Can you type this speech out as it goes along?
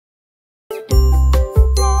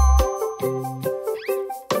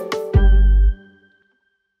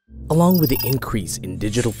Along with the increase in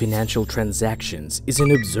digital financial transactions is an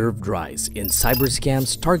observed rise in cyber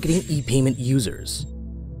scams targeting e-payment users.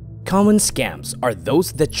 Common scams are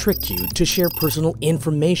those that trick you to share personal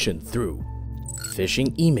information through phishing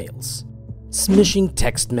emails, smishing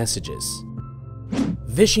text messages,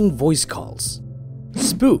 phishing voice calls,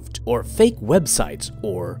 spoofed or fake websites,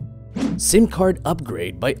 or SIM card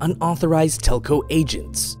upgrade by unauthorized telco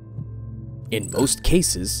agents. In most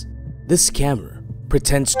cases, the scammer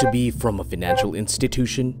pretends to be from a financial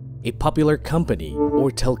institution, a popular company, or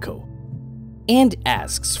telco, and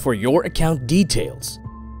asks for your account details,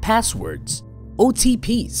 passwords,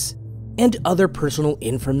 OTPs, and other personal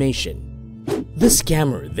information. The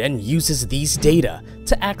scammer then uses these data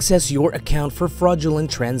to access your account for fraudulent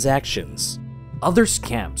transactions. Other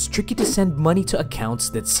scams trick you to send money to accounts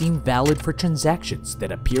that seem valid for transactions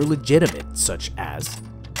that appear legitimate, such as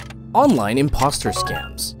online imposter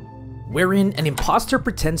scams, wherein an imposter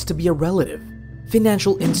pretends to be a relative,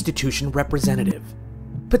 financial institution representative,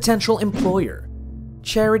 potential employer,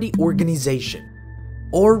 charity organization,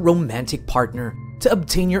 or romantic partner to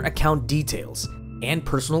obtain your account details and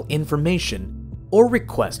personal information or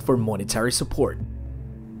request for monetary support.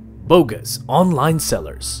 Bogus online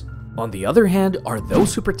sellers, on the other hand, are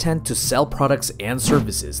those who pretend to sell products and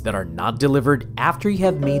services that are not delivered after you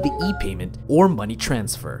have made the e-payment or money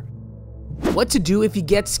transfer. What to do if you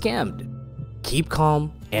get scammed? Keep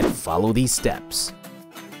calm and follow these steps.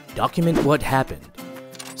 Document what happened.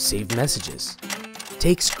 Save messages.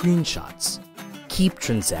 Take screenshots. Keep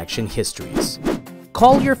transaction histories.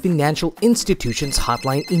 Call your financial institution's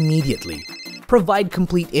hotline immediately. Provide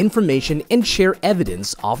complete information and share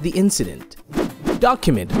evidence of the incident.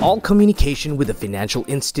 Document all communication with the financial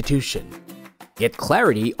institution. Get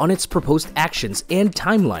clarity on its proposed actions and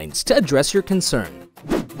timelines to address your concern.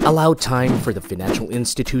 Allow time for the financial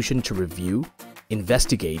institution to review,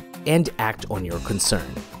 investigate, and act on your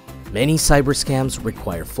concern. Many cyber scams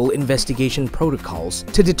require full investigation protocols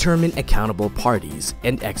to determine accountable parties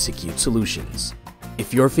and execute solutions.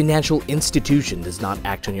 If your financial institution does not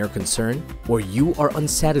act on your concern, or you are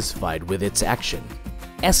unsatisfied with its action,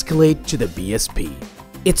 escalate to the BSP.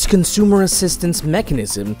 Its consumer assistance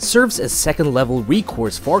mechanism serves as second-level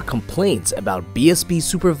recourse for complaints about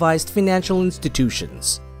BSP-supervised financial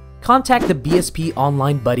institutions. Contact the BSP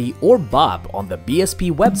Online Buddy or Bob on the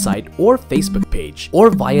BSP website or Facebook page,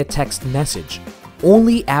 or via text message,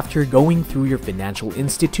 only after going through your financial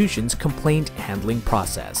institution's complaint handling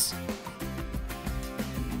process.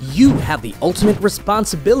 You have the ultimate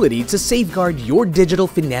responsibility to safeguard your digital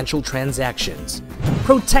financial transactions.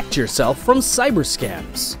 Protect yourself from cyber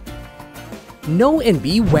scams. Know and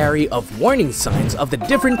be wary of warning signs of the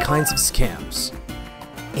different kinds of scams.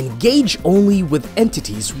 Engage only with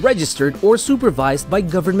entities registered or supervised by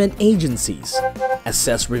government agencies.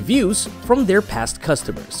 Assess reviews from their past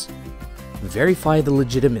customers. Verify the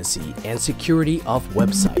legitimacy and security of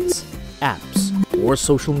websites, apps, or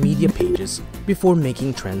social media pages before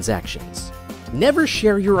making transactions. Never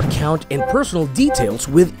share your account and personal details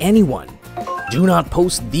with anyone. Do not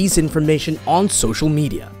post these information on social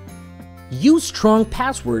media. Use strong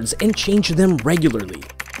passwords and change them regularly.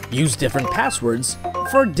 Use different passwords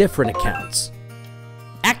for different accounts.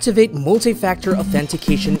 Activate multi-factor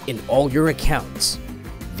authentication in all your accounts.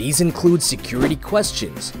 These include security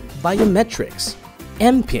questions, biometrics,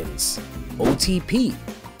 MPINs, OTP,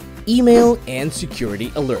 email, and security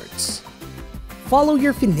alerts. Follow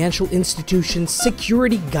your financial institution's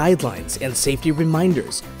security guidelines and safety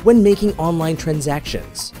reminders when making online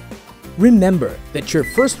transactions. Remember that your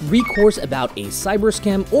first recourse about a cyber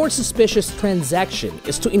scam or suspicious transaction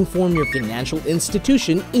is to inform your financial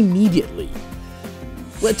institution immediately.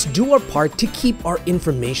 Let's do our part to keep our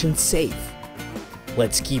information safe.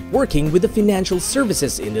 Let's keep working with the financial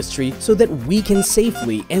services industry so that we can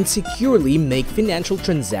safely and securely make financial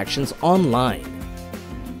transactions online.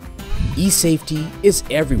 E-safety is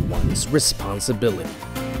everyone's responsibility.